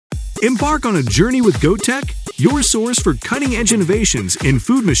Embark on a journey with gotech, your source for cutting-edge innovations in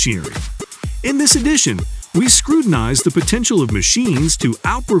food machinery. In this edition, we scrutinize the potential of machines to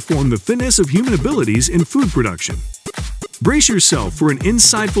outperform the fitness of human abilities in food production. Brace yourself for an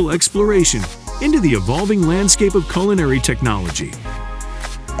insightful exploration into the evolving landscape of culinary technology.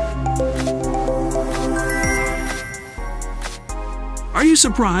 Are you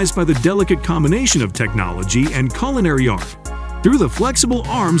surprised by the delicate combination of technology and culinary art through the flexible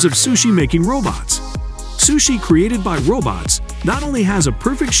arms of sushi-making robots? Sushi created by robots not only has a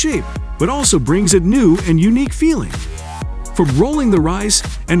perfect shape, but also brings a new and unique feeling. From rolling the rice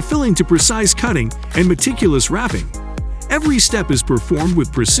and filling to precise cutting and meticulous wrapping, every step is performed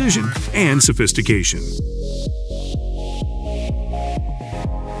with precision and sophistication.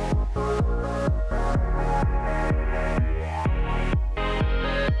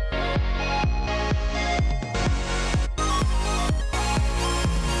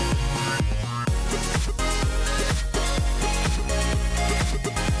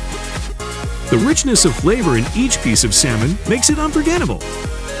 The richness of flavor in each piece of salmon makes it unforgettable.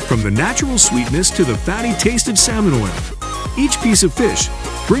 From the natural sweetness to the fatty taste of salmon oil, each piece of fish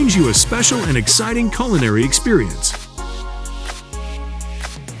brings you a special and exciting culinary experience.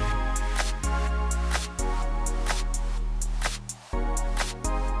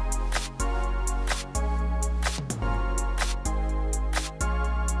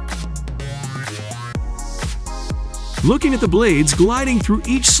 Looking at the blades gliding through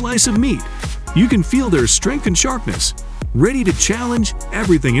each slice of meat, you can feel their strength and sharpness, ready to challenge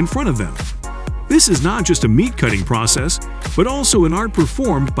everything in front of them. This is not just a meat-cutting process, but also an art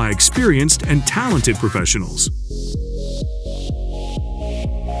performed by experienced and talented professionals.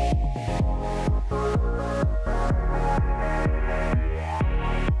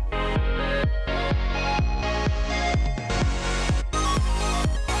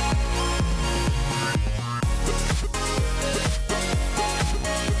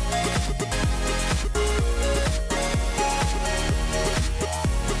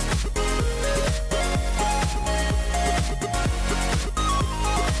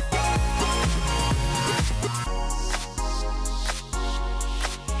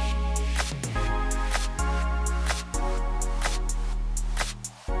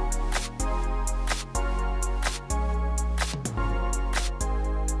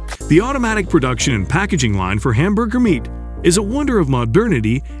 The automatic production and packaging line for hamburger meat is a wonder of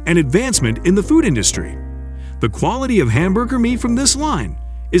modernity and advancement in the food industry. The quality of hamburger meat from this line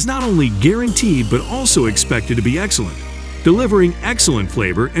is not only guaranteed but also expected to be excellent, delivering excellent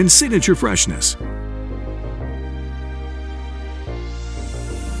flavor and signature freshness.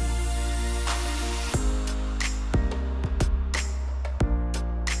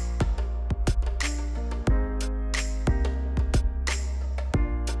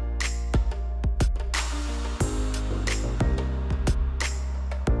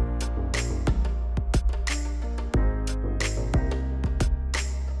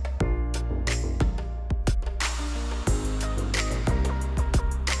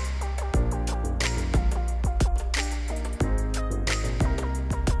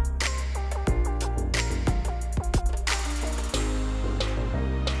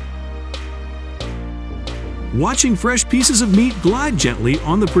 Watching fresh pieces of meat glide gently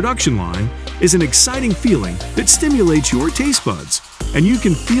on the production line is an exciting feeling that stimulates your taste buds, and you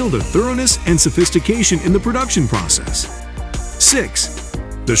can feel the thoroughness and sophistication in the production process. 6.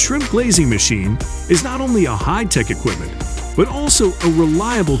 The shrimp glazing machine is not only a high-tech equipment, but also a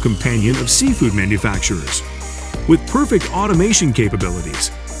reliable companion of seafood manufacturers. With perfect automation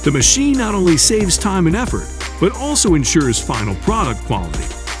capabilities, the machine not only saves time and effort, but also ensures final product quality.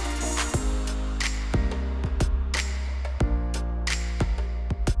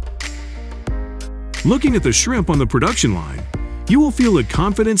 Looking at the shrimp on the production line, you will feel the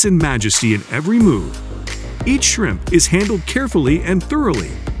confidence and majesty in every move. Each shrimp is handled carefully and thoroughly,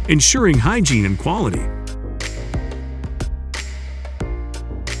 ensuring hygiene and quality.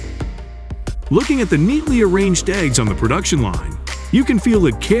 Looking at the neatly arranged eggs on the production line, you can feel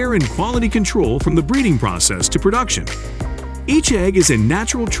the care and quality control from the breeding process to production. Each egg is a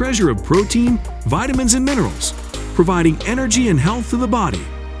natural treasure of protein, vitamins, and minerals, providing energy and health to the body.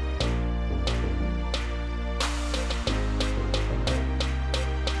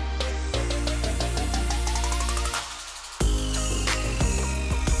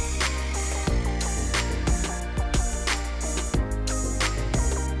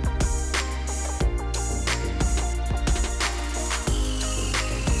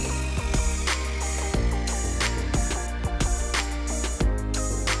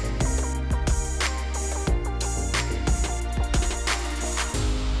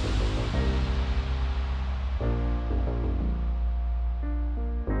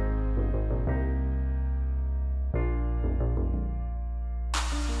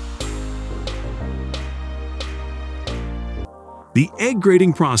 The egg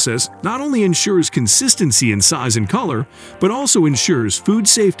grading process not only ensures consistency in size and color, but also ensures food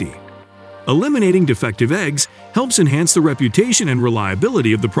safety. Eliminating defective eggs helps enhance the reputation and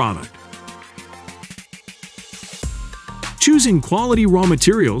reliability of the product. Choosing quality raw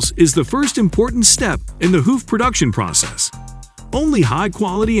materials is the first important step in the hoof production process. Only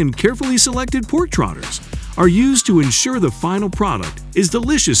high-quality and carefully selected pork trotters are used to ensure the final product is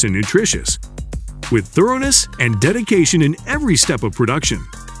delicious and nutritious. With thoroughness and dedication in every step of production,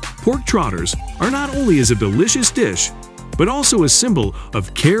 pork trotters are not only a delicious dish, but also a symbol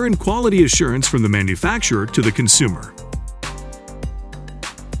of care and quality assurance from the manufacturer to the consumer.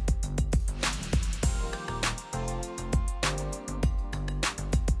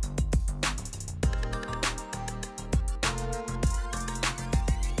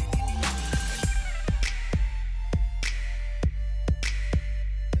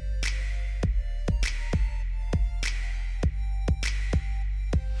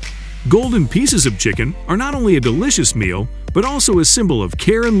 Golden pieces of chicken are not only a delicious meal, but also a symbol of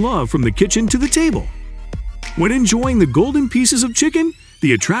care and love from the kitchen to the table. When enjoying the golden pieces of chicken,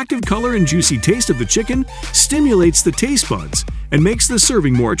 the attractive color and juicy taste of the chicken stimulates the taste buds and makes the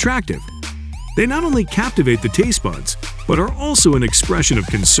serving more attractive. They not only captivate the taste buds, but are also an expression of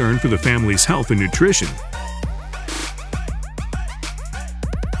concern for the family's health and nutrition.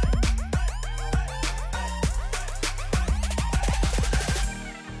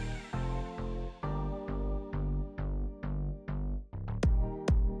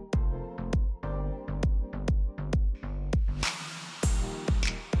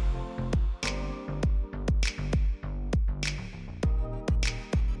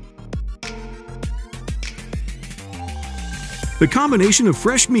 The combination of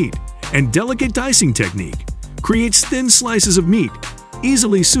fresh meat and delicate dicing technique creates thin slices of meat,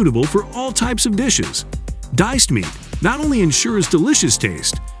 easily suitable for all types of dishes. Diced meat not only ensures delicious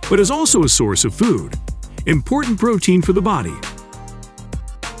taste, but is also a source of food, important protein for the body.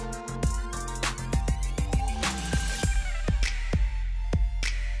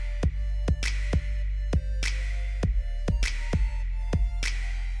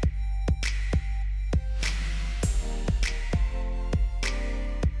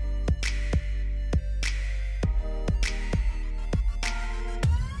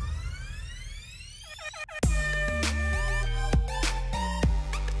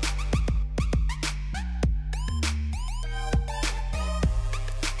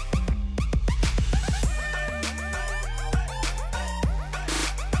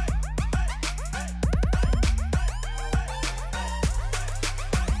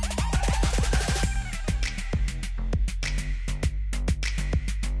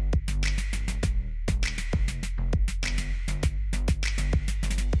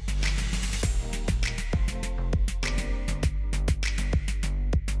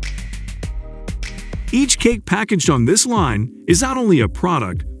 Each cake packaged on this line is not only a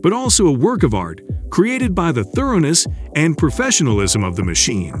product, but also a work of art created by the thoroughness and professionalism of the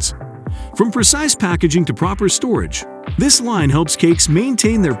machines. From precise packaging to proper storage, this line helps cakes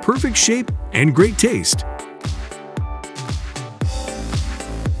maintain their perfect shape and great taste.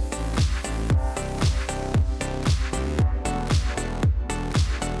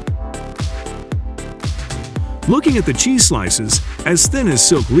 Looking at the cheese slices, as thin as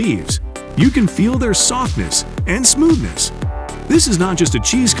silk leaves, you can feel their softness and smoothness. This is not just a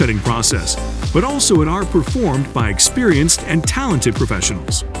cheese cutting process, but also an art performed by experienced and talented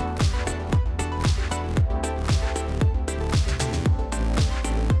professionals.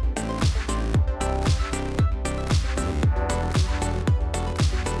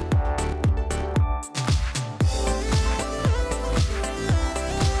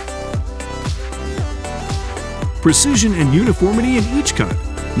 Precision and uniformity in each cut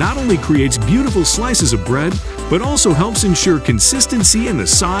not only creates beautiful slices of bread, but also helps ensure consistency in the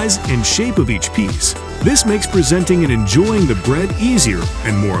size and shape of each piece. This makes presenting and enjoying the bread easier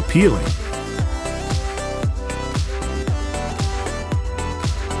and more appealing.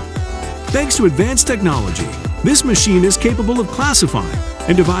 Thanks to advanced technology, this machine is capable of classifying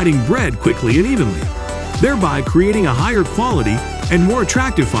and dividing bread quickly and evenly, thereby creating a higher quality and more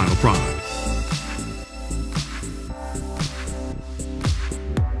attractive final product.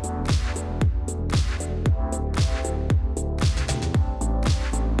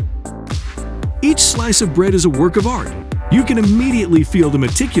 Each slice of bread is a work of art. You can immediately feel the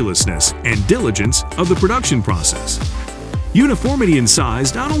meticulousness and diligence of the production process. Uniformity in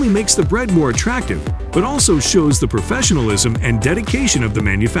size not only makes the bread more attractive, but also shows the professionalism and dedication of the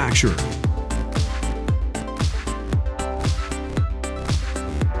manufacturer.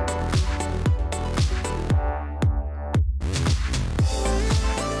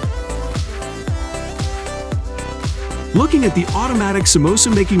 Looking at the automatic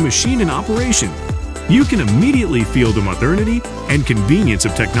samosa making machine in operation, you can immediately feel the modernity and convenience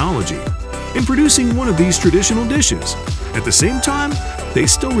of technology in producing one of these traditional dishes. At the same time, they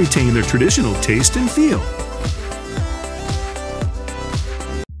still retain their traditional taste and feel.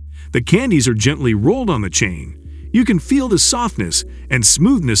 The candies are gently rolled on the chain. You can feel the softness and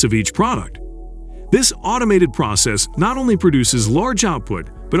smoothness of each product. This automated process not only produces large output,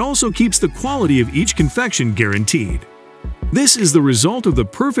 but also keeps the quality of each confection guaranteed. This is the result of the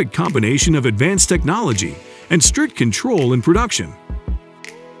perfect combination of advanced technology and strict control in production.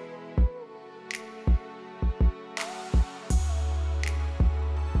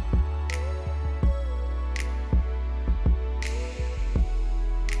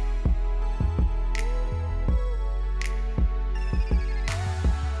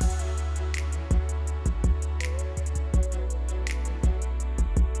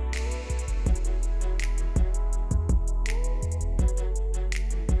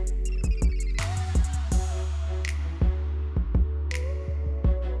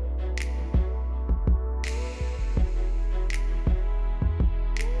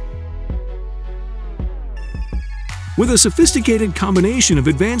 With a sophisticated combination of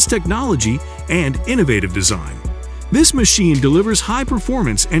advanced technology and innovative design, this machine delivers high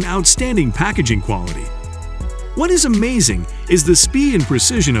performance and outstanding packaging quality. What is amazing is the speed and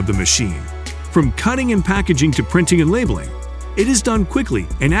precision of the machine. From cutting and packaging to printing and labeling, it is done quickly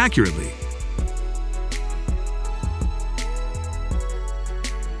and accurately.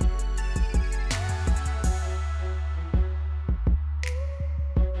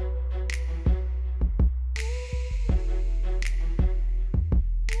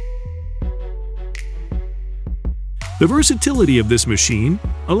 The versatility of this machine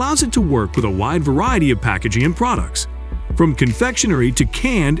allows it to work with a wide variety of packaging and products, from confectionery to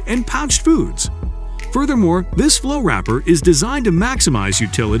canned and pouched foods. Furthermore, this flow wrapper is designed to maximize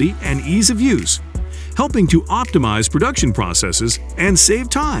utility and ease of use, helping to optimize production processes and save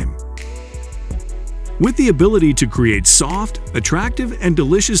time. With the ability to create soft, attractive, and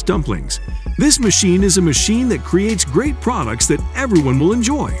delicious dumplings, this machine is a machine that creates great products that everyone will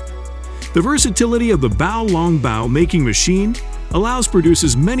enjoy. The versatility of the bao making machine allows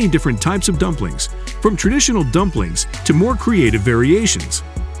produces many different types of dumplings, from traditional dumplings to more creative variations.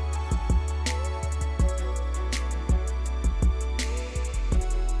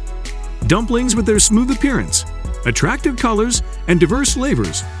 Dumplings with their smooth appearance, attractive colors, and diverse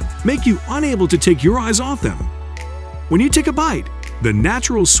flavors make you unable to take your eyes off them. When you take a bite, the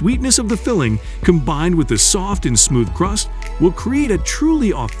natural sweetness of the filling combined with the soft and smooth crust will create a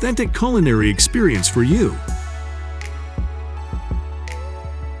truly authentic culinary experience for you.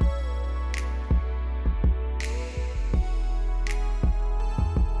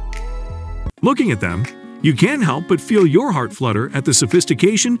 Looking at them, you can't help but feel your heart flutter at the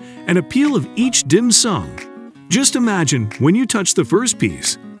sophistication and appeal of each dim sum. Just imagine when you touch the first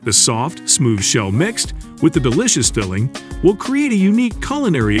piece. The soft, smooth shell mixed with the delicious filling will create a unique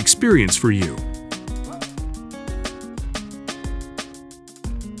culinary experience for you.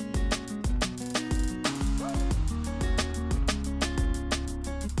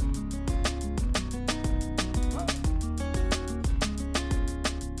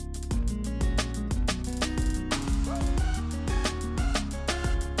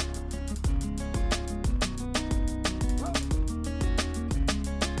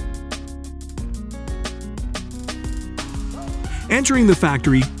 Entering the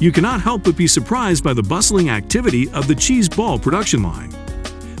factory, you cannot help but be surprised by the bustling activity of the cheese ball production line.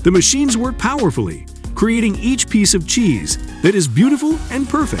 The machines work powerfully, creating each piece of cheese that is beautiful and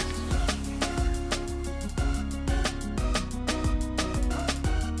perfect.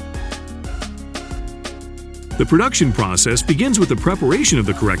 The production process begins with the preparation of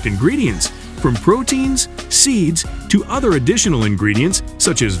the correct ingredients, from proteins, seeds, to other additional ingredients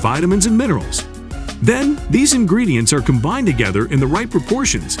such as vitamins and minerals. Then, these ingredients are combined together in the right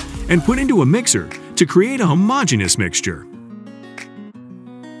proportions and put into a mixer to create a homogeneous mixture.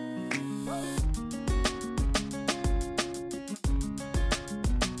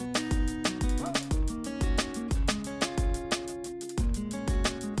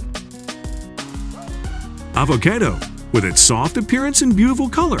 Avocado, with its soft appearance and beautiful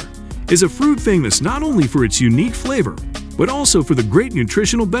color, is a fruit famous not only for its unique flavor, but also for the great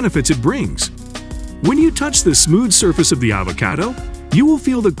nutritional benefits it brings. When you touch the smooth surface of the avocado, you will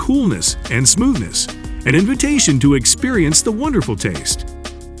feel the coolness and smoothness, an invitation to experience the wonderful taste.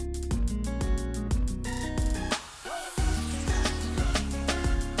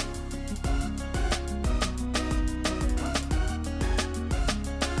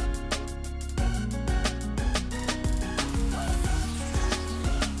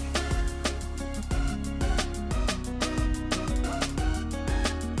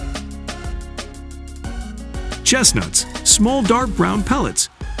 chestnuts, small dark brown pellets,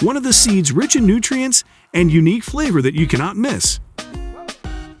 one of the seeds rich in nutrients and unique flavor that you cannot miss.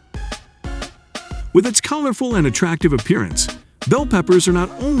 With its colorful and attractive appearance, bell peppers are not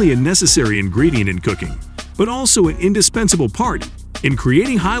only a necessary ingredient in cooking, but also an indispensable part in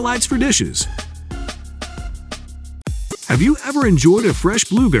creating highlights for dishes. Have you ever enjoyed a fresh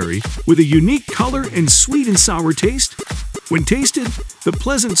blueberry with a unique color and sweet and sour taste? When tasted, the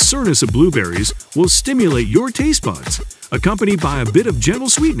pleasant sourness of blueberries will stimulate your taste buds, accompanied by a bit of gentle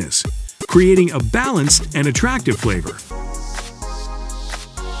sweetness, creating a balanced and attractive flavor.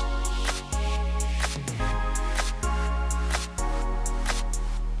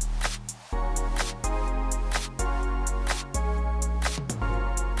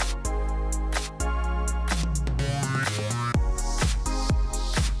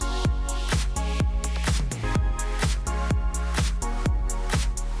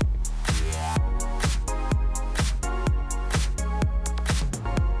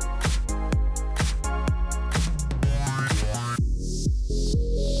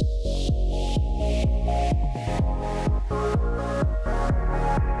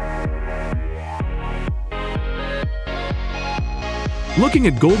 Looking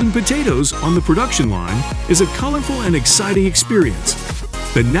at golden potatoes on the production line is a colorful and exciting experience.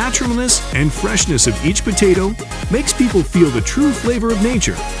 The naturalness and freshness of each potato makes people feel the true flavor of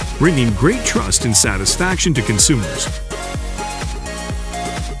nature, bringing great trust and satisfaction to consumers.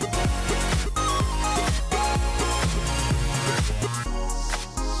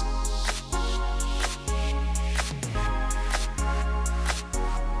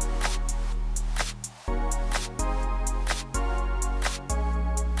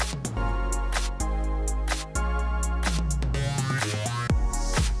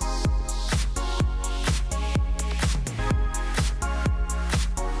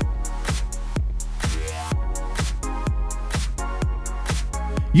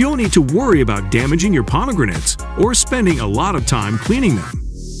 You don't need to worry about damaging your pomegranates or spending a lot of time cleaning them.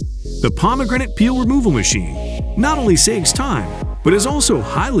 The pomegranate peel removal machine not only saves time, but is also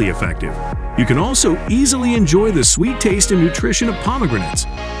highly effective. You can also easily enjoy the sweet taste and nutrition of pomegranates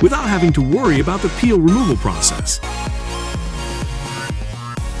without having to worry about the peel removal process.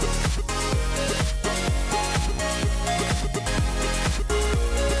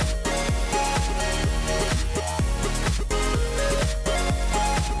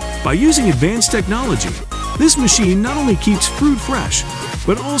 By using advanced technology, this machine not only keeps fruit fresh,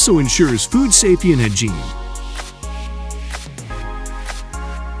 but also ensures food safety and hygiene.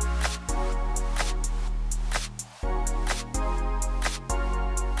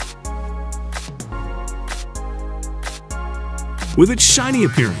 With its shiny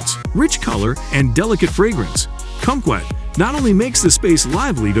appearance, rich color, and delicate fragrance, kumquat not only makes the space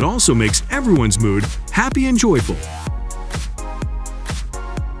lively but also makes everyone's mood happy and joyful.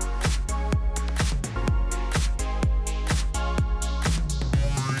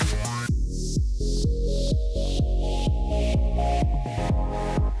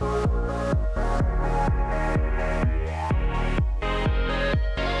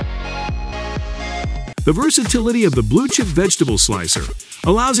 The versatility of the blue chip vegetable slicer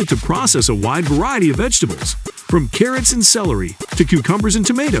allows it to process a wide variety of vegetables, from carrots and celery to cucumbers and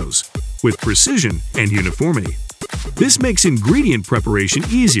tomatoes, with precision and uniformity. This makes ingredient preparation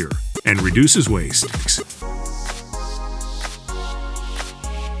easier and reduces waste.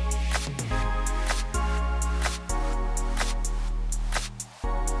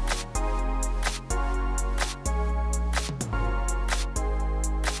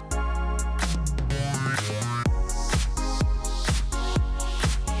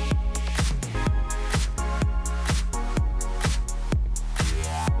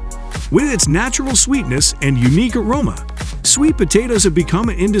 With its natural sweetness and unique aroma, sweet potatoes have become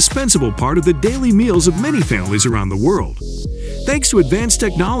an indispensable part of the daily meals of many families around the world. Thanks to advanced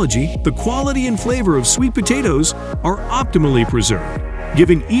technology, the quality and flavor of sweet potatoes are optimally preserved,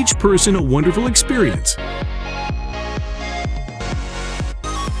 giving each person a wonderful experience.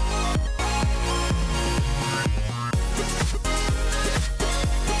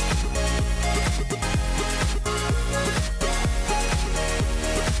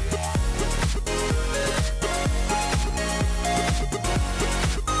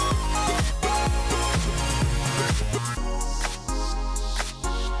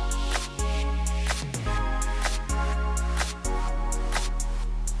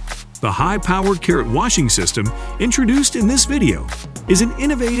 The high-powered carrot washing system introduced in this video is an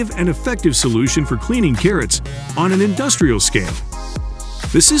innovative and effective solution for cleaning carrots on an industrial scale.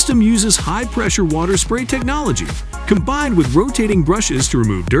 The system uses high-pressure water spray technology combined with rotating brushes to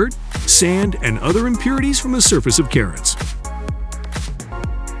remove dirt, sand, and other impurities from the surface of carrots.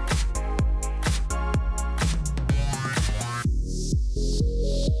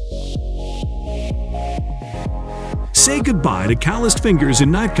 Say goodbye to calloused fingers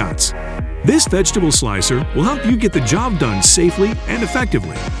and knife cuts. This vegetable slicer will help you get the job done safely and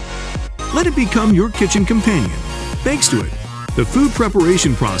effectively. Let it become your kitchen companion. Thanks to it, the food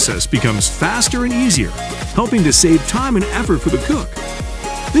preparation process becomes faster and easier, helping to save time and effort for the cook.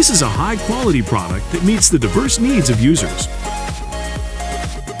 This is a high-quality product that meets the diverse needs of users.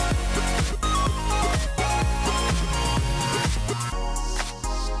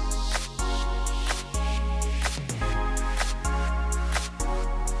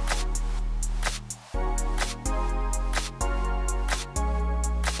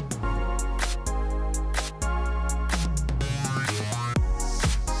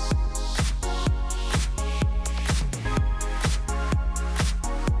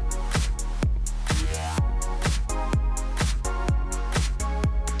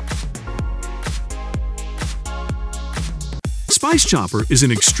 Spice Chopper is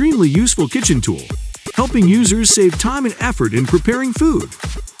an extremely useful kitchen tool, helping users save time and effort in preparing food.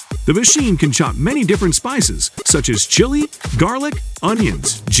 The machine can chop many different spices, such as chili, garlic,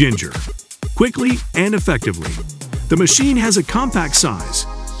 onions, ginger, quickly and effectively. The machine has a compact size,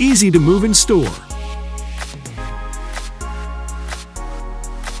 easy to move and store.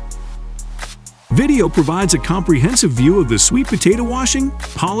 Video provides a comprehensive view of the sweet potato washing,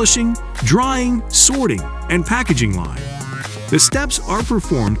 polishing, drying, sorting, and packaging line. The steps are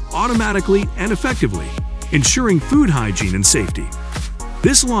performed automatically and effectively, ensuring food hygiene and safety.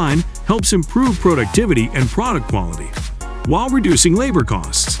 This line helps improve productivity and product quality, while reducing labor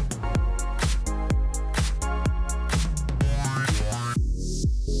costs.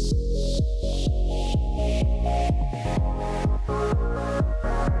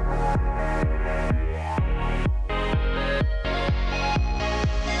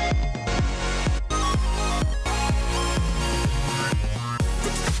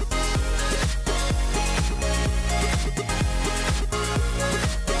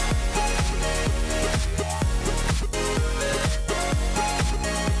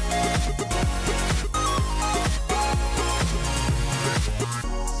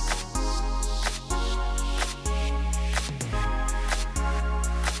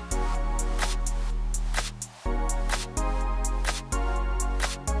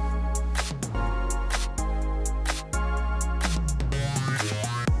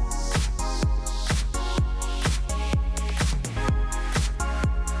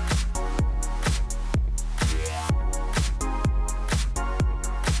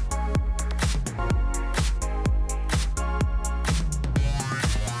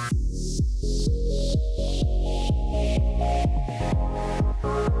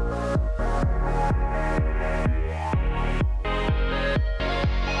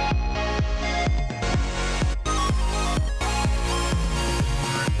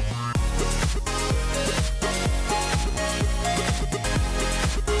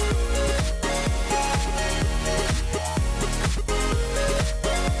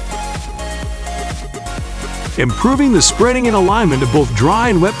 Improving the spreading and alignment of both dry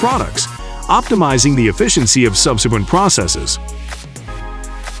and wet products, optimizing the efficiency of subsequent processes.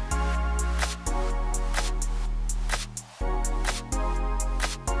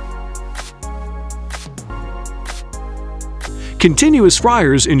 Continuous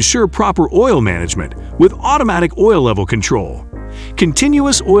fryers ensure proper oil management with automatic oil level control,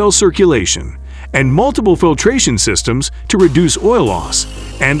 continuous oil circulation, and multiple filtration systems to reduce oil loss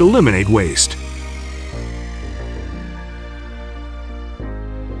and eliminate waste.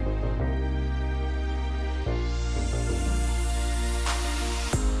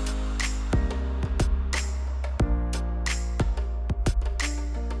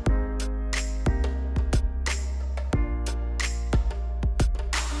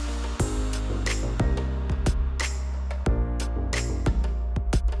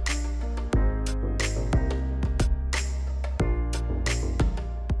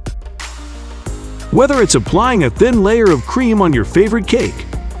 Whether it's applying a thin layer of cream on your favorite cake,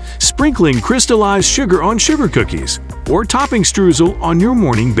 sprinkling crystallized sugar on sugar cookies, or topping streusel on your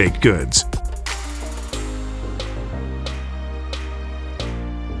morning baked goods.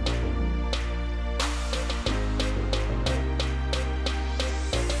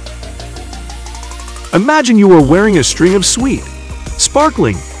 Imagine you are wearing a string of sweet,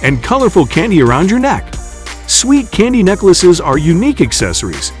 sparkling, and colorful candy around your neck. Sweet candy necklaces are unique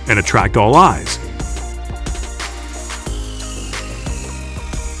accessories and attract all eyes.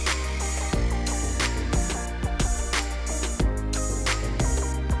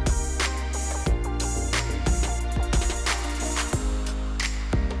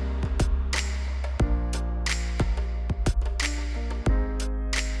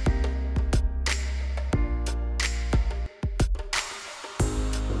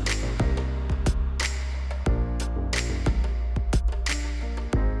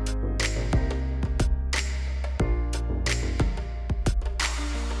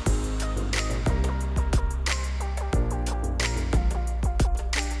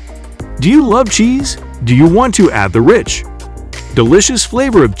 Do you love cheese? Do you want to add the rich, delicious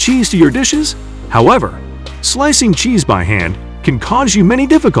flavor of cheese to your dishes? However, slicing cheese by hand can cause you many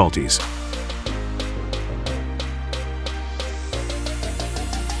difficulties.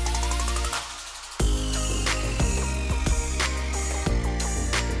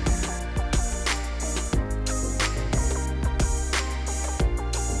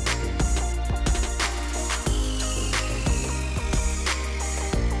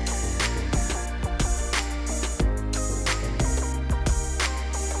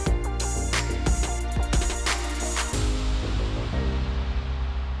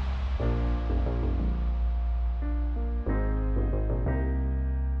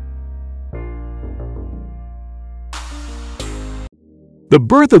 The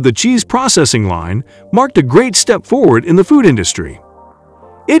birth of the cheese processing line marked a great step forward in the food industry.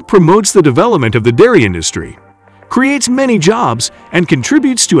 It promotes the development of the dairy industry, creates many jobs, and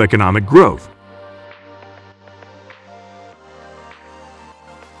contributes to economic growth.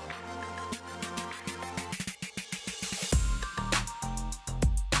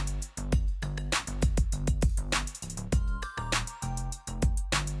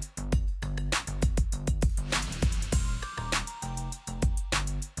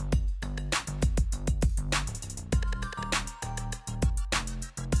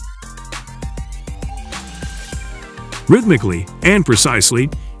 Rhythmically and precisely,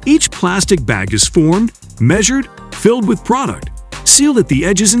 each plastic bag is formed, measured, filled with product, sealed at the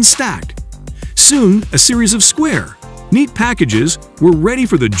edges and stacked. Soon, a series of square, neat packages were ready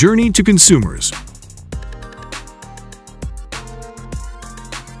for the journey to consumers.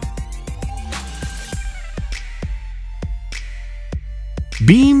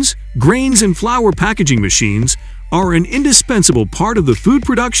 Beans, grains, and flour packaging machines are an indispensable part of the food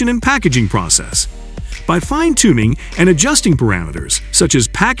production and packaging process. By fine-tuning and adjusting parameters such as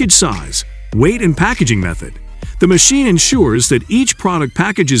package size, weight, and packaging method, the machine ensures that each product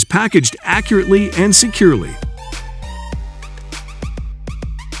package is packaged accurately and securely.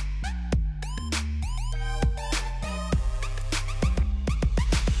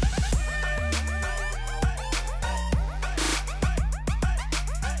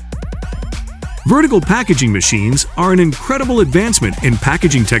 Vertical packaging machines are an incredible advancement in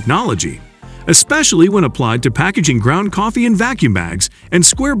packaging technology, especially when applied to packaging ground coffee in vacuum bags and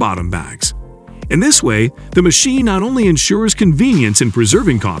square-bottom bags. In this way, the machine not only ensures convenience in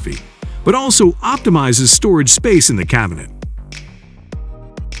preserving coffee, but also optimizes storage space in the cabinet.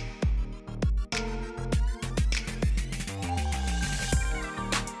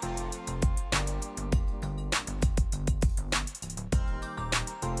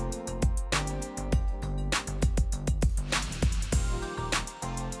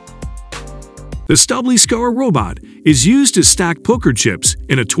 The Stubbly Scour robot is used to stack poker chips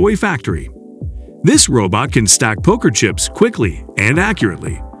in a toy factory. This robot can stack poker chips quickly and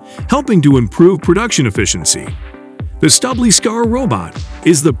accurately, helping to improve production efficiency. The Stubbly Scour robot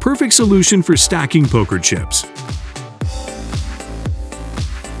is the perfect solution for stacking poker chips.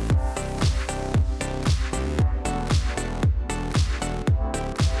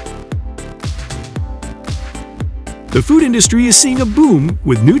 The food industry is seeing a boom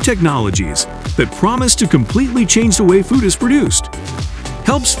with new technologies that promise to completely change the way food is produced.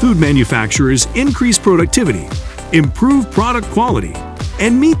 Helps food manufacturers increase productivity, improve product quality,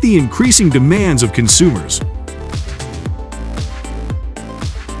 and meet the increasing demands of consumers.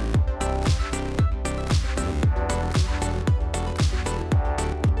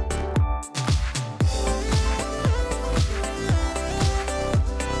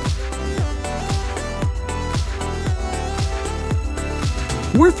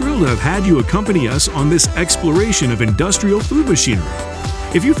 We're thrilled to have had you accompany us on this exploration of industrial food machinery.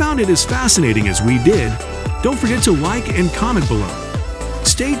 If you found it as fascinating as we did, don't forget to like and comment below.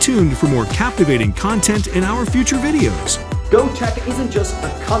 Stay tuned for more captivating content in our future videos. Gotech isn't just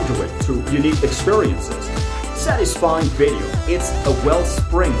a conduit to unique experiences. Satisfying video, it's a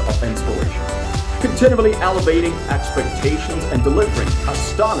wellspring of inspiration, continually elevating expectations and delivering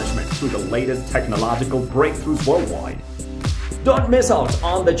astonishment through the latest technological breakthroughs worldwide. Don't miss out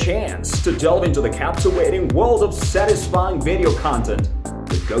on the chance to delve into the captivating world of satisfying video content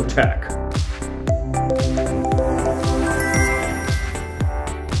with gotech.